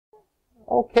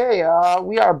Okay,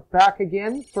 we are back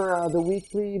again for the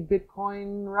weekly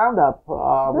Bitcoin roundup.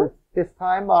 With this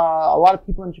time, a lot of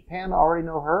people in Japan already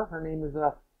know her. Her name is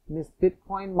Miss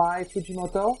Bitcoin Mai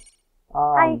Fujimoto.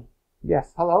 Hi.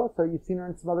 Yes, hello. So you've seen her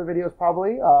in some other videos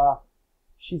probably.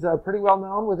 She's pretty well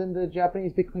known within the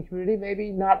Japanese Bitcoin community.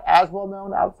 Maybe not as well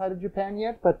known outside of Japan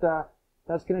yet, but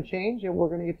that's going to change, and we're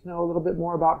going to get to know a little bit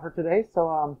more about her today.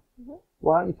 So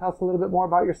why don't you tell us a little bit more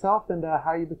about yourself and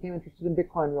how you became interested in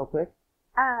Bitcoin real quick?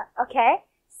 Okay.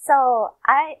 So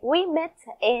we met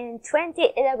in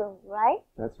 2011, right?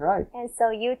 That's right. And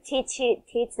so you teach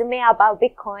me about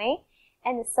Bitcoin.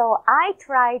 And so I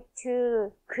tried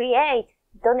to create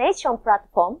donation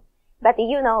platform, but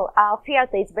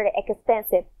fiat is very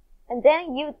expensive. And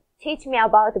then you teach me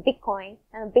about Bitcoin,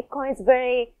 and Bitcoin is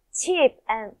very cheap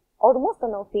and almost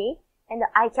no fee. And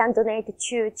I can donate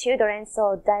to children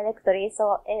so directly.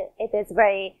 So it is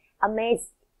very amazing.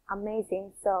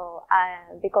 So,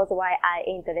 because why I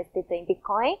interested in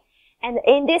Bitcoin. And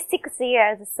in these 6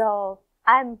 years, so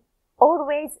I'm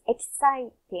always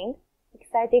exciting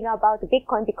about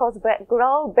Bitcoin because it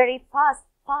grow very fast.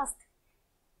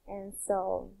 And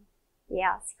so,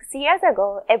 6 years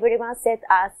ago, everyone said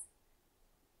us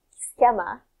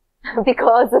scammer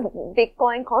because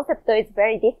Bitcoin concept is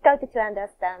very difficult to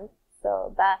understand.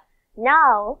 So, but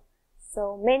now,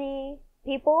 so many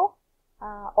people,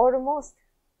 almost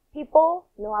people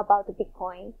know about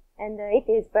Bitcoin, and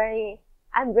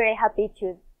I'm very happy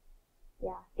to,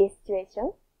 this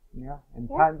situation. Yeah, and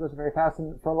time goes very fast,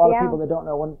 and for a lot of people that don't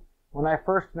know, when I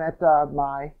first met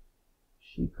Mai,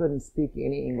 she couldn't speak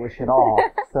any English at all.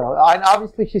 So, and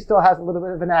obviously she still has a little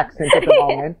bit of an accent at the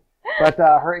moment, but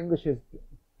her English is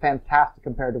fantastic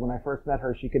compared to when I first met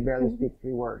her. She could barely speak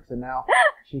 3 words, and now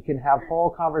she can have whole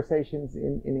conversations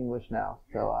in English now.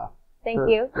 So, thank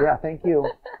you. Yeah, thank you.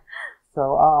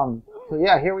 So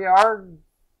here we are,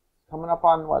 coming up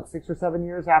on 6 or 7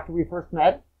 years after we first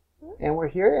met, and we're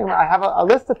here, and I have a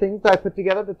list of things that I put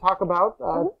together to talk about.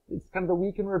 It's kind of the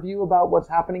week in review about what's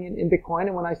happening in Bitcoin,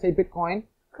 and when I say Bitcoin,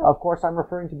 of course I'm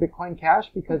referring to Bitcoin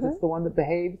Cash because it's the one that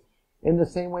behaves in the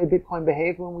same way Bitcoin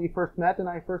behaved when we first met, and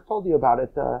I first told you about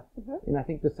it in I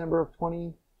think December of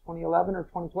 2011 or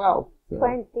 2012. So.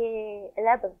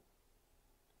 2011.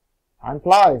 Time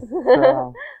flies.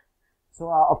 So,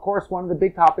 of course, one of the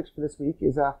big topics for this week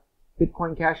is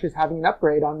Bitcoin Cash is having an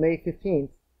upgrade on May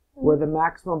 15th, where the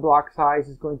maximum block size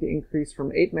is going to increase from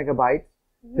 8 megabytes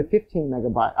to 32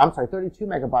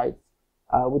 megabytes,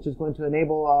 which is going to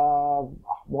enable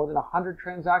more than 100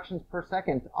 transactions per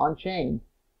second on chain,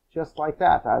 just like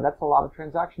that. That's a lot of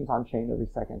transactions on chain every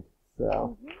second.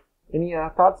 So, any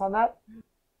thoughts on that?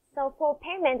 So for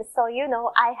payment, so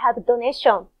I have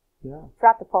donation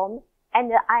platform,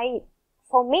 and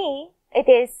for me, it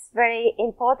is very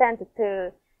important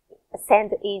to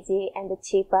send easy and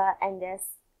cheaper and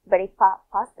very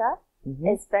faster.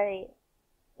 It's very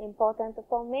important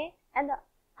for me. And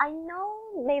I know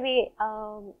maybe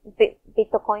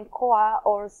Bitcoin Core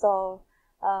also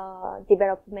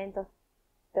development of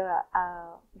the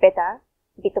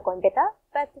Bitcoin better.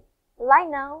 But right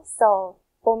now, so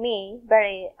for me,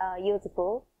 very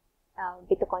useful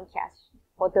Bitcoin Cash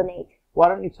for donate. Why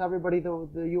don't you tell everybody the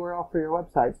URL for your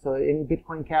website? So any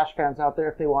Bitcoin Cash fans out there,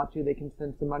 if they want to, they can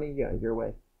send some money your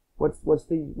way. What's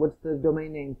the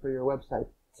domain name for your website?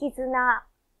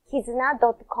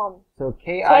 Kizuna.com. So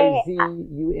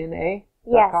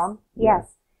Kizuna.com?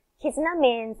 Yes. Kizuna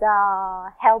means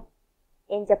help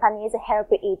in Japanese,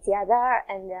 help each other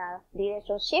and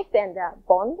relationship and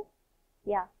bond.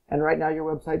 Yeah. And right now your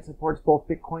website supports both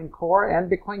Bitcoin Core and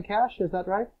Bitcoin Cash, is that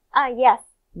right? Yes.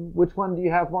 Which one do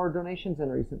you have more donations in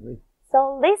recently?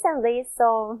 So recently,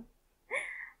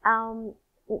 I'm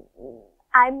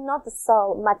not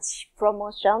so much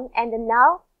promotion, and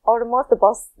now almost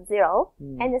both zero.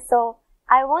 And so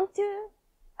I want to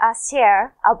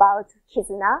share about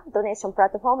Kizuna donation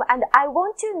platform, and I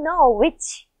want to know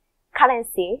which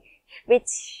currency,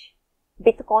 which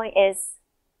Bitcoin is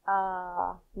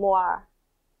more,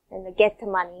 and get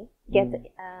money,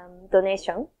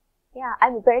 donation. Yeah,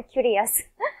 I'm very curious.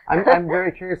 I'm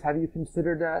very curious. Have you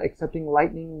considered accepting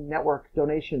Lightning Network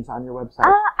donations on your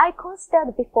website? I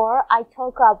considered before. I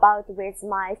talk about with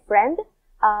my friend,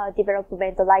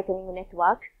 development Lightning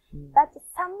Network. But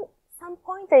some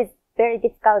point is very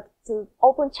difficult to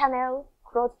open channel,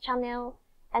 close channel,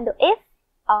 and if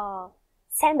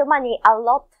send money a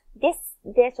lot, this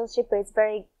relationship is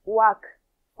very work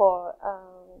for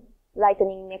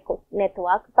Lightning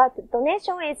Network. But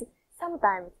donation is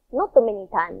sometimes, not many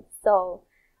times. So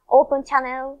open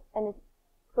channel and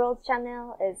closed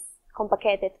channel is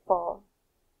complicated for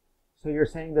So you're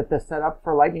saying that the setup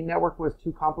for Lightning Network was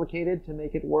too complicated to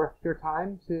make it worth your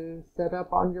time to set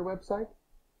up on your website?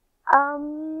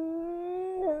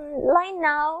 Right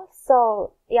now,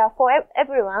 so yeah, for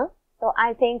everyone. So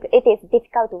I think it is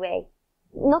difficult way,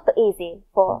 not easy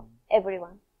for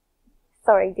everyone.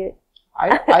 Sorry, dude.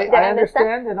 I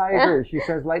understand and I agree. She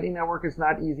says Lightning Network is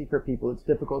not easy for people. It's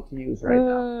difficult to use right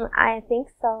now. I think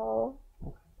so.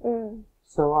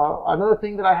 So another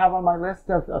thing that I have on my list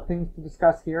of things to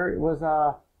discuss here, it was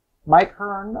Mike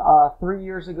Hearn 3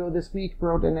 years ago this week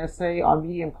wrote an essay on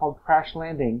Medium called Crash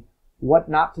Landing, What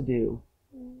Not to Do.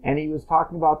 And he was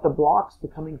talking about the blocks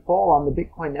becoming full on the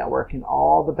Bitcoin network and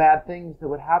all the bad things that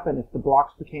would happen if the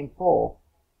blocks became full.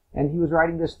 And he was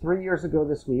writing this 3 years ago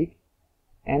this week.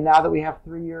 And now that we have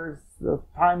 3 years of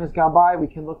time has gone by, we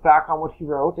can look back on what he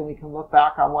wrote and we can look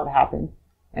back on what happened.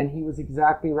 And he was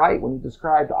exactly right when he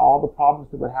described all the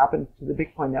problems that would happen to the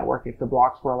Bitcoin network if the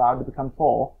blocks were allowed to become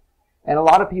full. And a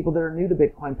lot of people that are new to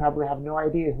Bitcoin probably have no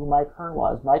idea who Mike Hearn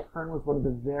was. Mike Hearn was one of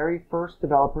the very first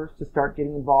developers to start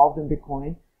getting involved in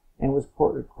Bitcoin and was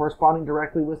corresponding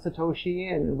directly with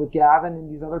Satoshi and with Gavin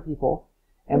and these other people.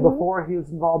 And before he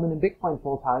was involved in Bitcoin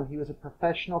full time, he was a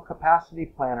professional capacity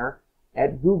planner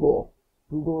at Google.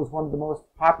 Google is one of the most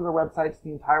popular websites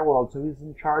in the entire world, so he's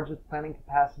in charge of planning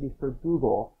capacity for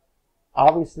Google.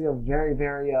 Obviously a very,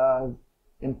 very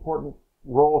important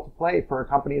role to play for a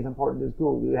company as important as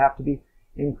Google. You have to be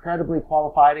incredibly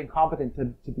qualified and competent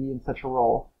to be in such a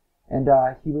role. And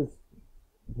he was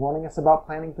warning us about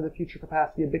planning for the future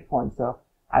capacity of Bitcoin. So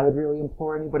I would really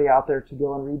implore anybody out there to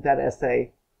go and read that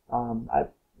essay.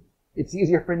 It's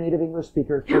easier for native English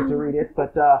speakers to read it,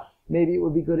 but maybe it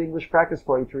would be good English practice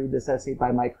for you to read this essay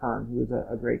by Mike Hearn, who is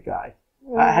a great guy.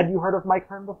 Had you heard of Mike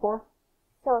Hearn before?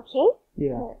 So he?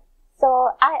 Yeah.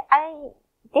 So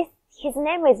his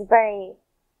name is very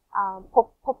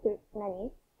popular.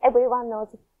 Everyone knows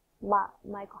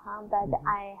Michael Hearn, but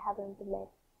I haven't met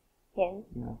him.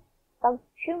 Yeah. A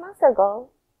few months ago,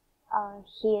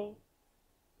 he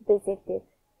visited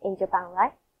in Japan,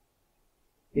 right?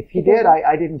 If he did,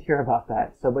 I didn't hear about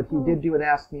that. So, but he did do an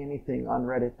Ask Me Anything on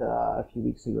Reddit a few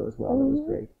weeks ago as well. That was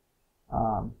great.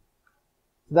 So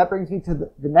that brings me to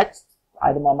the next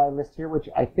item on my list here, which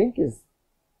I think is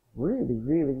really,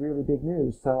 really, really big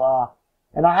news. So,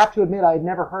 and I have to admit, I had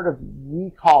never heard of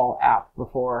YeCall app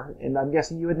before, and I'm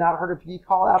guessing you had not heard of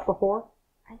YeCall app before?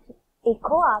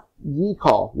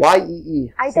 YeCall?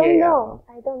 Y-E-E. I don't know.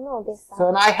 I don't know this. So,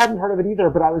 and I hadn't heard of it either,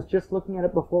 but I was just looking at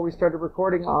it before we started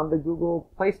recording on the Google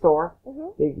Play Store.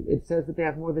 It says that they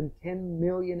have more than 10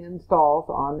 million installs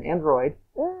on Android,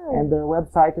 and their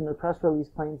website and their press release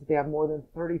claims that they have more than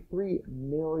 33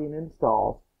 million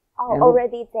installs. Oh,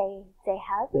 already they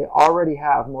have? They already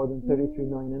have more than 33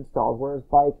 million installs, whereas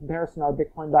by comparison, our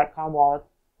Bitcoin.com wallet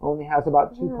only has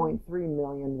about 2.3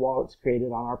 million wallets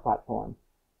created on our platform.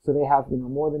 So they have,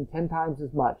 more than 10 times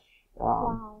as much.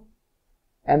 Wow.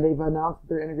 And they've announced that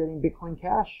they're integrating Bitcoin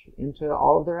Cash into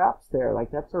all of their apps there. Like,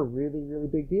 that's a really, really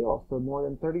big deal. So more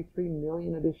than 33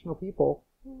 million additional people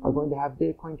are going to have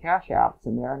Bitcoin Cash apps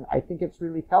in there. And I think it's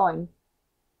really telling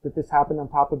that this happened on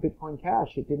top of Bitcoin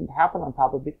Cash. It didn't happen on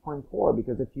top of Bitcoin Core,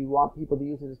 because if you want people to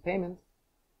use it as payments,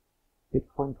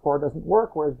 Bitcoin Core doesn't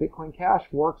work, whereas Bitcoin Cash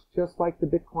works just like the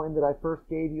Bitcoin that I first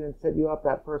gave you and set you up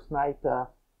that first night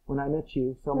when I met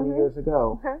you so many years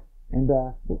ago. And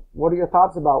what are your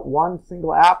thoughts about one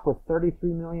single app with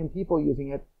 33 million people using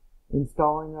it,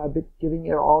 installing,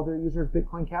 giving all their users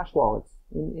Bitcoin Cash wallets?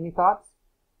 Any thoughts?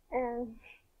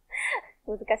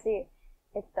 難しい。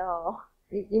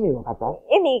意味わかった？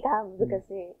意味が難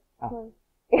しい。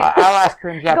I'll ask her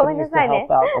in Japanese to help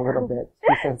out a little bit.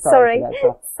 She said sorry for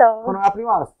that. So, このアプリ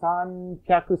は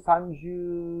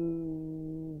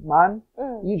330万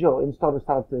以上インストール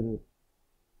されている。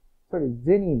それ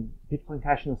全員ビットコインキ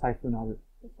ャッシュの財布になる。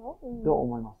どう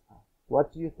思いますか？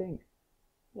 What do you think?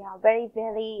 Yeah, very,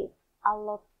 very a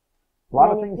lot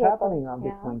of things happening on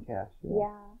Bitcoin Cash.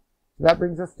 Yeah. So that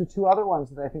brings us to two other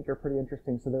ones that I think are pretty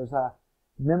interesting. So there's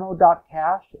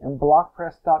memo.cash and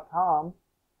blockpress.com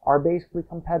are basically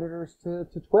competitors to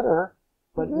Twitter,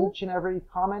 but each and every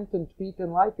comment and tweet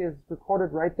and like is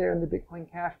recorded right there in the Bitcoin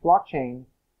Cash blockchain.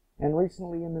 And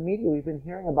recently in the media, we've been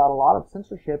hearing about a lot of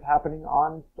censorship happening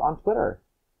on Twitter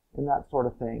and that sort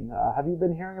of thing. Have you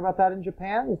been hearing about that in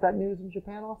Japan? Is that news in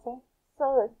Japan also?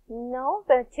 So, no,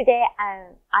 but today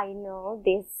I know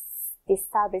this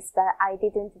service, but I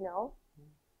didn't know.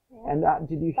 And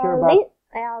did you hear about...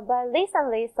 but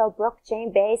recently, so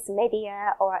blockchain-based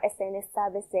media or SNS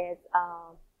services,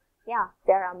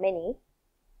 there are many.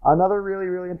 Another really,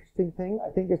 really interesting thing, I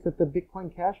think, is that the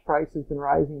Bitcoin Cash price has been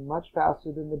rising much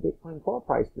faster than the Bitcoin Core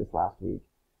price this last week.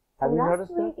 Have you Last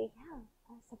noticed week, it? yeah,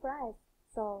 I was surprised.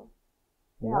 So,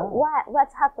 Yeah.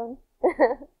 what's happened?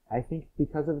 I think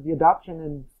because of the adoption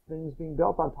and things being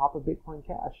built on top of Bitcoin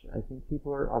Cash, I think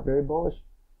people are very bullish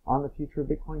on the future of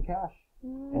Bitcoin Cash.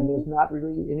 And there's not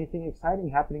really anything exciting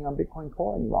happening on Bitcoin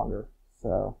Core any longer.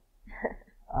 So,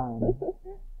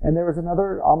 and there was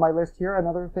another on my list here.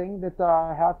 Another thing that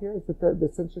I have here is that the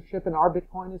censorship in our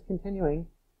Bitcoin is continuing.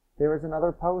 There was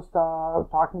another post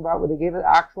talking about where they gave an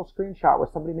actual screenshot where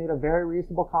somebody made a very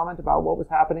reasonable comment about what was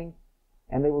happening,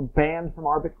 and they were banned from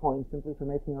our Bitcoin simply for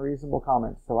making a reasonable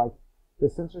comment. So the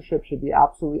censorship should be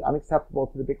absolutely unacceptable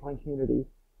to the Bitcoin community.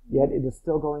 Yet it is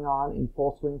still going on in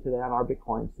full swing today on our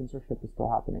Bitcoin. Censorship is still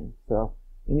happening. So,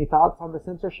 any thoughts on the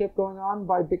censorship going on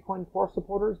by Bitcoin Core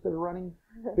supporters that are running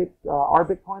our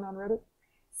Bitcoin on Reddit?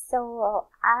 So,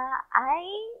 I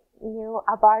knew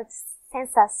about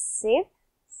censorship.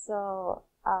 So,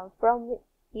 from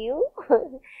you,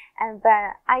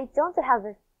 but I don't have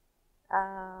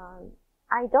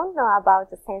I don't know about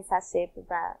the censorship,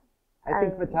 but I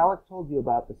think Vitalik told you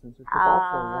about the censorship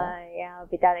also, right? Yeah,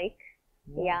 Vitalik.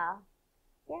 Yeah.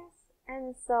 Yes.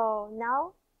 And so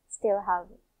now still have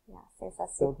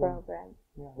censorship program.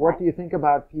 Yeah. What do you think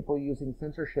about people using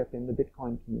censorship in the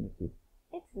Bitcoin community?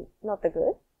 It's not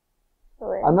good.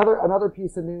 Another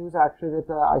piece of news actually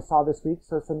that I saw this week.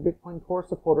 So some Bitcoin Core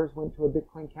supporters went to a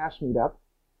Bitcoin Cash meetup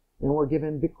and were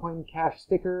given Bitcoin Cash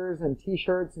stickers and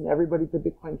T-shirts, and everybody at the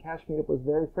Bitcoin Cash meetup was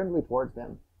very friendly towards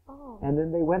them. Oh. And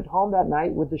then they went home that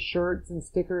night with the shirts and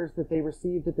stickers that they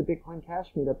received at the Bitcoin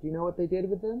Cash meetup. Do you know what they did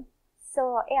with them?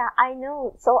 So yeah, I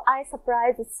know. So I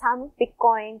surprised some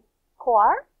Bitcoin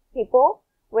Core people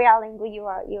wearing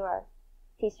your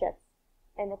T-shirts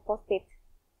and post it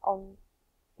on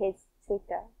his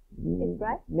Twitter. Is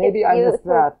right? Maybe I missed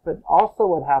that. But also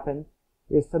what happened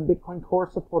is some Bitcoin Core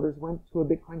supporters went to a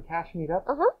Bitcoin Cash meetup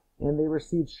and they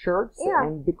received shirts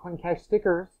and Bitcoin Cash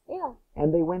stickers. Yeah.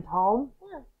 And they went home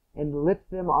and lit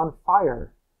them on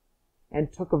fire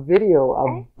and took a video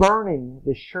of burning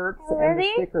the shirts and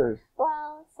the stickers.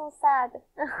 Wow, so sad.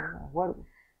 What?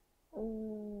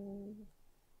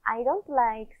 I don't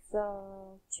like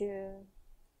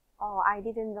I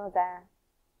didn't know that.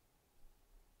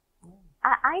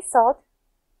 I thought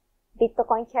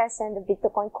Bitcoin Cash and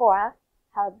Bitcoin Core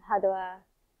had a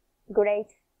great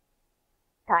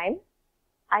time.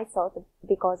 I thought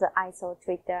because I saw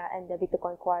Twitter and the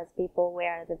Bitcoin Core's people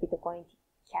wear the Bitcoin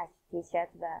Cash T-shirt,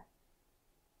 but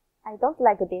I don't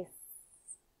like this.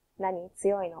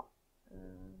 強いの?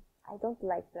 I don't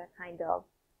like the kind of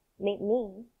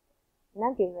mean.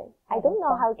 なんていうの? I don't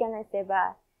know how can I say,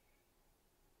 but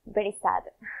very sad.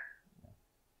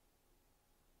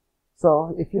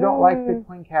 So if you don't like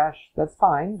Bitcoin Cash, that's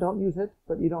fine. Don't use it,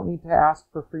 but you don't need to ask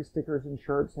for free stickers and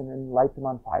shirts and then light them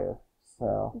on fire.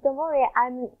 So don't worry,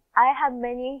 I have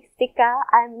many stickers.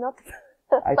 I'm not.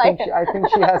 I think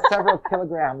she has several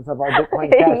kilograms of our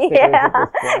Bitcoin Cash stickers at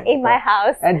this point. In my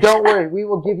house. And don't worry, we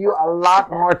will give you a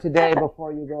lot more today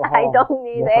before you go home. I don't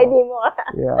need any more.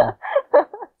 Yeah.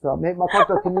 So,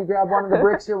 Makoto, can you grab one of the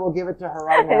bricks here? We'll give it to her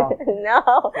right now. No,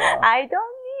 so. I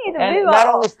don't need. And not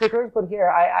only stickers, but here,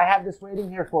 I have this waiting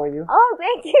here for you. Oh,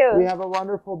 thank you. We have a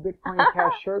wonderful Bitcoin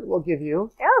Cash shirt we'll give you.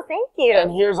 Oh, thank you.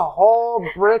 And here's a whole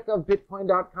brick of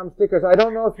Bitcoin.com stickers. I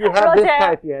don't know if you have this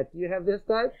type yet. Do you have this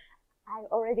type? I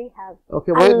already have.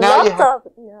 Okay, well, now you have,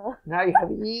 no. Now you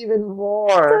have even more.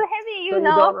 Too heavy, so you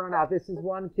don't run out. This is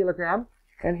 1 kilogram.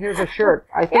 And here's a shirt.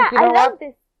 I think, you know I love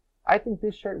this. I think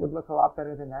this shirt would look a lot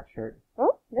better than that shirt.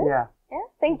 Oh, good. Yeah. Yeah,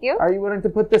 thank you. Are you willing to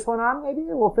put this one on, maybe?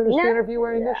 We'll finish the interview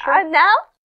wearing this shirt. Now?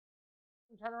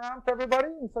 Turn around for everybody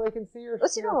and so they can see your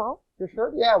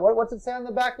shirt. Yeah, what's it say on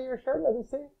the back of your shirt? Let me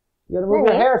see. You gotta move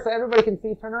your hair so everybody can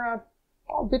see. Turn around.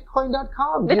 Oh,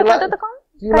 Bitcoin.com. Bitcoin.com?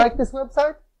 Do you like this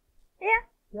website? Yeah.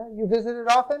 Yeah, you visit it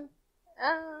often?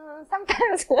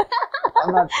 Sometimes.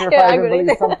 I'm not sure if I even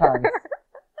believe sometimes.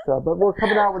 So, but we're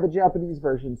coming out with a Japanese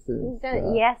version soon.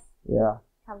 So, yes. Yeah.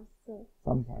 Comes soon.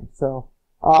 Sometimes. So,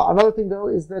 another thing though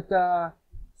is that,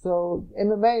 so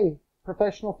MMA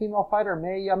professional female fighter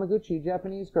Mai Yamaguchi,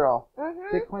 Japanese girl,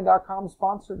 Bitcoin.com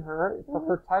sponsored her for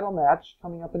her title match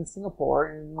coming up in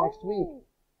Singapore next week.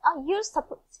 Oh, you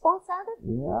sponsored it?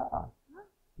 Yeah.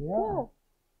 Yeah. Cool.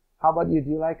 How about you? Do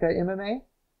you like MMA?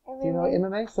 Do you know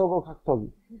MMA? Sogo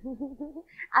Kakutogi.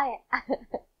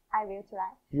 I will try.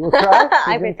 You will try?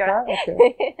 I will try.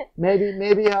 Okay. Maybe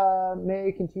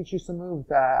May can teach you some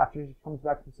moves after she comes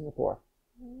back from Singapore.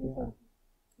 Yeah.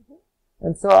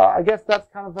 And so I guess that's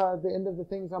kind of the end of the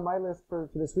things on my list for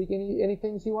this week. Any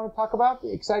things you want to talk about?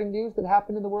 Exciting news that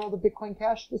happened in the world of Bitcoin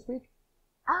Cash this week?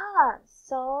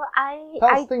 So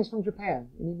Tell us things from Japan.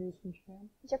 Any news from Japan?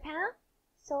 Japan?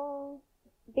 So,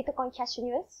 Bitcoin Cash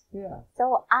news. Yeah.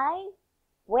 So I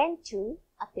went to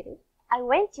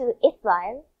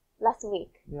Israel last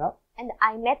week. Yep. And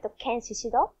I met Ken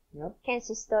Shishido. Yep. Ken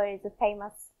Shishido is a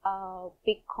famous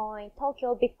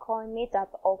Tokyo Bitcoin meetup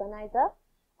organizer.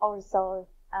 Also,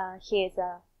 he is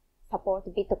a support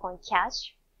Bitcoin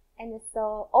Cash. And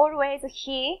so always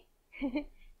he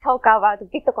talk about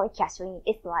Bitcoin Cash in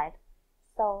Israel.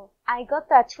 So I got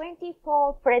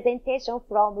 24 presentation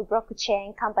from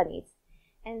blockchain companies.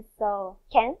 And so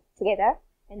Ken together,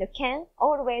 and Ken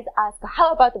always ask,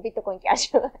 how about Bitcoin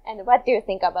Cash? And what do you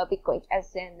think about Bitcoin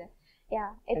Cash? And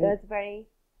yeah, it was very...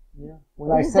 Yeah.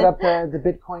 When I set up the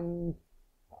Bitcoin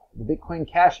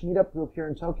Cash meetup group here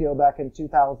in Tokyo back in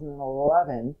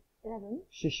 2011,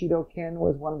 Shishido Ken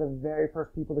was one of the very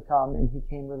first people to come, and he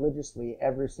came religiously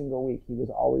every single week. He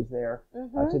was always there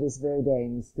to this very day,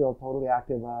 and he's still totally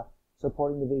active,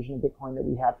 supporting the vision of Bitcoin that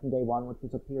we had from day one, which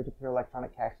was a peer-to-peer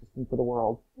electronic cash system for the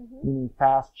world, meaning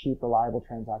fast, cheap, reliable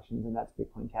transactions, and that's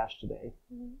Bitcoin Cash today.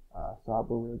 So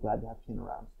we're really glad to have Ken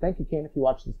around. Thank you, Ken, if you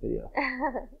watch this video.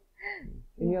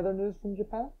 Any other news from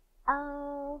Japan?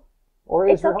 Or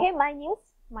it's okay, my news.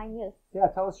 Yeah,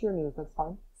 tell us your news, that's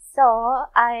fine. So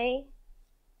I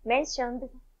mentioned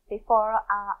before,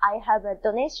 I have a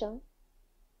donation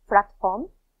platform.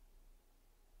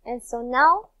 And so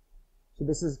now... So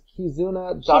this is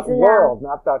Kizuna.world,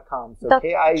 not .com. So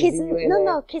K-I-Z-U-N-A.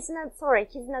 No, Kizuna, sorry,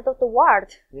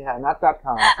 Kizuna.world. Yeah, not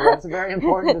 .com. So that's a very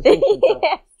important distinction.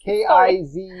 So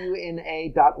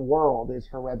Kizuna.world is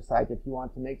her website if you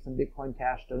want to make some Bitcoin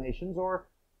Cash donations or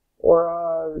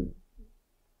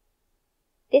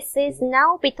this is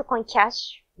now Bitcoin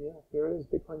Cash. Yeah, here it is,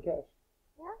 Bitcoin Cash.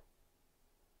 Yeah.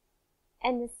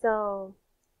 And so...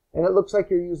 And it looks like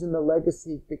you're using the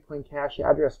legacy Bitcoin Cash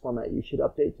address format. You should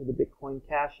update to the Bitcoin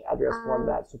Cash address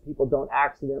format so people don't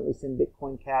accidentally send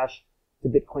Bitcoin Cash to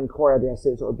Bitcoin Core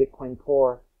addresses or Bitcoin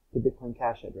Core to Bitcoin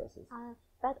Cash addresses.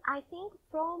 But I think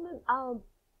from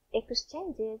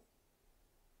exchanges,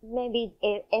 maybe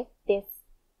if this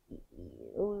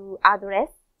address...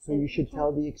 So you should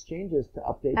tell the exchanges to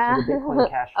update to the Bitcoin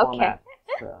Cash format.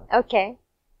 So. Okay.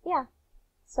 Yeah.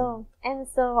 So, and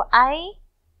so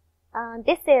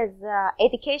this is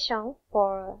education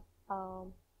for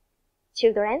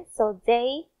children. So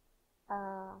they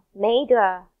made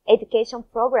a education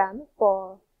program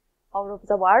for all over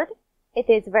the world. It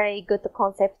is very good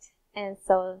concept, and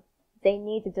so they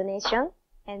need donation.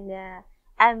 And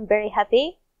I'm very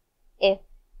happy if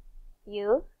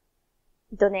you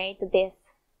donate this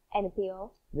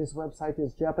NPO. This website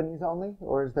is Japanese only,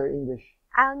 or is there English?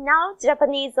 Now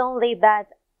Japanese only, but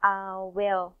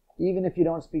will. Even if you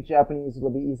don't speak Japanese, it'll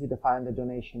be easy to find the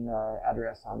donation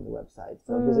address on the website.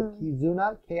 So visit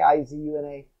Kizuna,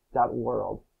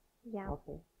 Kizuna.world. Yeah.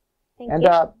 Okay. Thank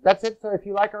you. That's it. So if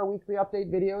you like our weekly update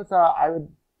videos, I would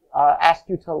ask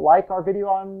you to like our video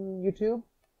on YouTube,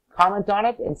 comment on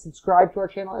it, and subscribe to our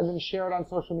channel, and then share it on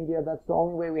social media. That's the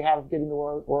only way we have of getting the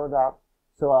word out.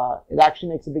 So it actually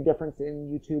makes a big difference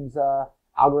in YouTube's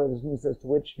algorithms as to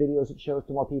which videos it shows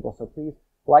to more people. So please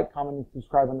like, comment, and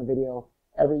subscribe on the video.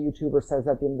 Every YouTuber says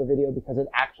that at the end of the video because it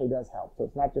actually does help. So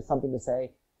it's not just something to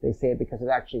say. They say it because it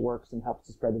actually works and helps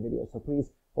to spread the video. So please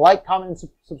like, comment, and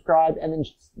subscribe, and then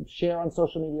share on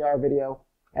social media our video.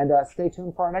 And stay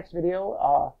tuned for our next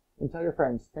video and tell your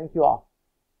friends. Thank you all.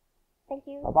 Thank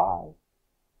you. Bye-bye.